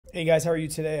Hey guys, how are you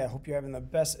today? I hope you're having the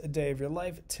best day of your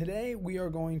life. Today we are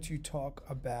going to talk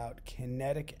about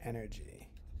kinetic energy.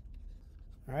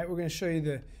 All right, we're going to show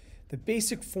you the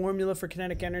basic formula for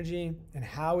kinetic energy and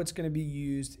how it's going to be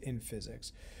used in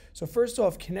physics. So first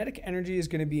off, kinetic energy is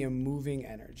going to be a moving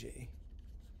energy.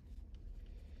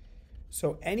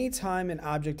 So anytime an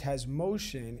object has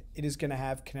motion, it is going to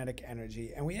have kinetic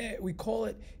energy. And we call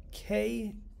it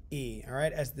Ke, all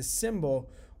right, as the symbol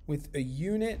with a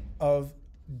unit of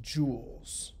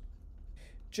joules.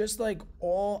 Just like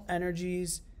all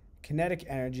energies, kinetic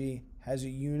energy has a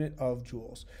unit of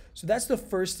joules. So that's the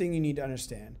first thing you need to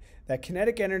understand. That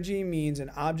kinetic energy means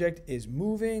an object is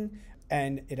moving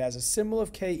and it has a symbol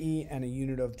of Ke and a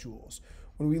unit of joules.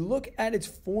 When we look at its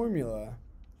formula,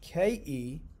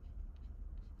 Ke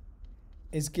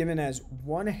is given as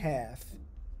 1/2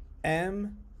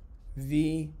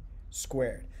 mv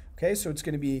squared. Okay, so it's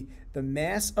going to be the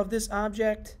mass of this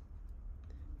object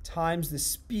times the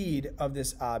speed of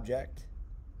this object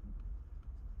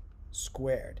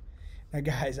squared. Now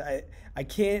guys, I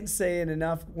can't say it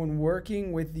enough when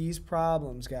working with these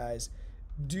problems, guys.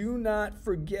 Do not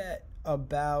forget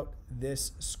about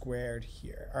this squared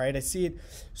here. All right, I see it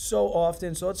so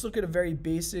often. So let's look at a very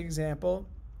basic example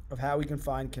of how we can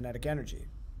find kinetic energy.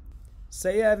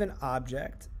 Say I have an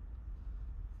object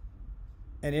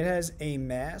and it has a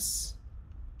mass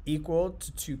equal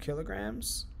to 2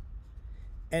 kilograms.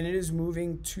 And it is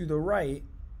moving to the right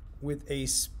with a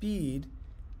speed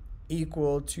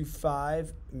equal to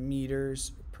 5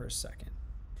 meters per second.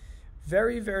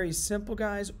 Very, very simple,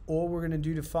 guys. All we're going to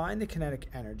do to find the kinetic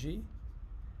energy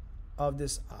of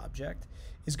this object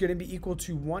is going to be equal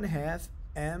to 1/2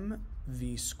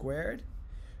 mv squared.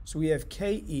 So we have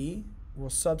Ke, we'll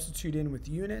substitute in with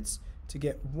units to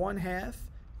get 1/2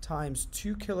 times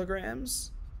 2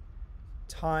 kilograms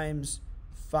times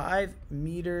 5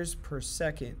 meters per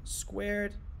second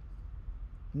squared,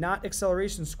 not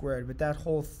acceleration squared, but that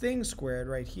whole thing squared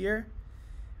right here.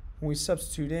 When we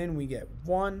substitute in, we get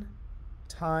 1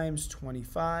 times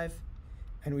 25,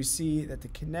 and we see that the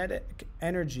kinetic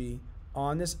energy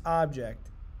on this object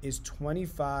is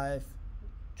 25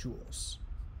 joules.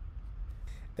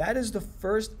 That is the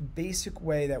first basic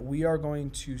way that we are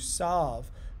going to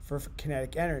solve for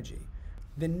kinetic energy.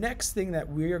 The next thing that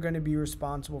we are going to be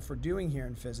responsible for doing here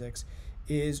in physics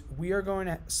is we are going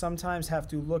to sometimes have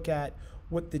to look at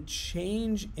what the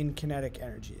change in kinetic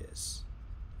energy is.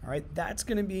 All right, that's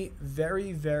going to be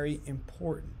very, very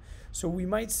important. So we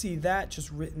might see that just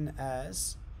written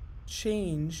as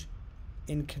change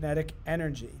in kinetic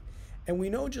energy. And we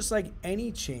know just like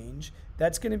any change,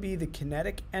 that's going to be the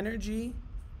kinetic energy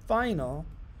final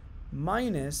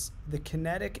minus the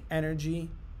kinetic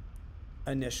energy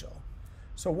initial.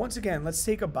 So once again, let's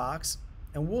take a box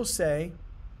and we'll say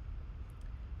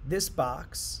this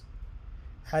box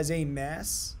has a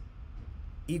mass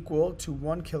equal to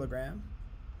 1 kilogram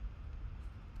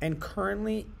and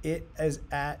currently it is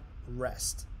at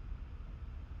rest.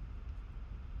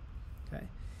 Okay.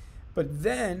 But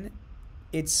then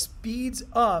it speeds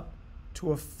up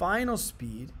to a final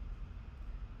speed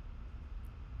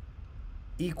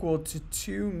equal to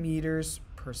 2 meters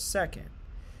per second.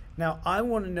 Now, I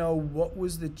want to know what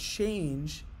was the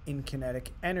change in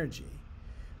kinetic energy.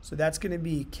 So that's going to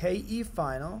be Ke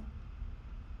final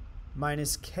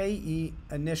minus Ke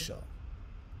initial.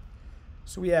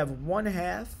 So we have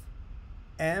 1/2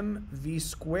 mv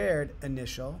squared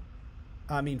final,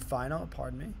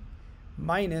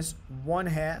 minus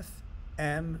 1/2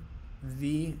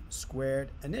 mv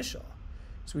squared initial.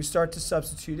 So we start to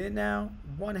substitute in now.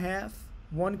 1/2,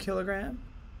 1 kilogram.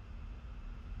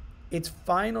 Its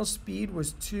final speed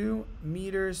was 2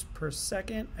 meters per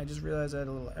second. I just realized I had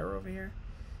a little error over here.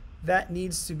 That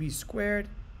needs to be squared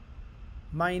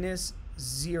minus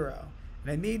 0.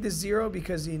 And I made the 0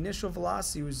 because the initial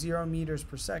velocity was 0 meters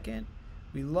per second.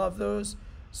 We love those.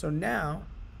 So now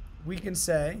we can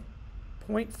say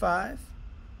 0.5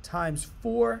 times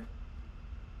 4.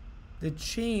 The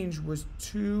change was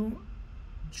 2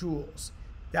 joules.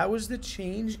 That was the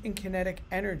change in kinetic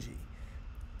energy.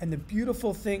 And the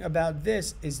beautiful thing about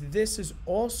this is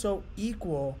also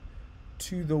equal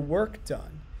to the work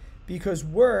done, because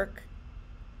work,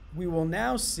 we will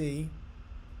now see,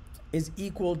 is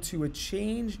equal to a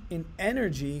change in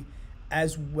energy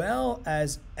as well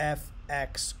as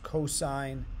Fx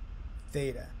cosine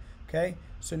theta. Okay,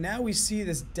 so now we see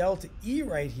this delta E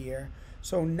right here.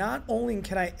 So not only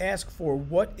can I ask for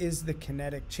what is the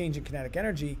kinetic change in kinetic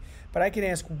energy, but I can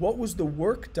ask what was the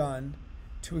work done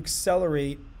to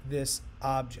accelerate this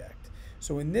object.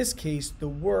 So in this case, the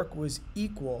work was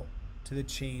equal to the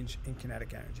change in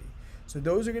kinetic energy. So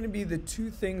those are going to be the two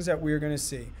things that we're going to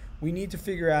see. We need to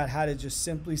figure out how to just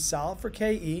simply solve for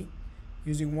KE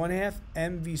using 1/2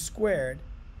 mv squared.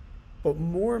 But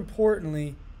more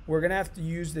importantly, we're going to have to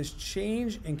use this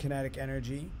change in kinetic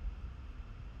energy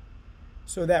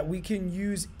so that we can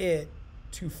use it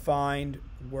to find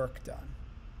work done.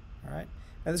 All right.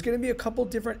 Now there's going to be a couple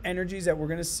different energies that we're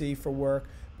going to see for work.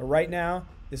 But right now,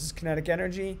 this is kinetic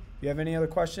energy. If you have any other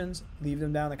questions, leave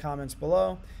them down in the comments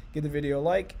below. Give the video a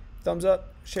like, thumbs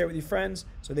up, share it with your friends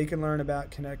so they can learn about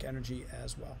kinetic energy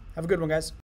as well. Have a good one, guys.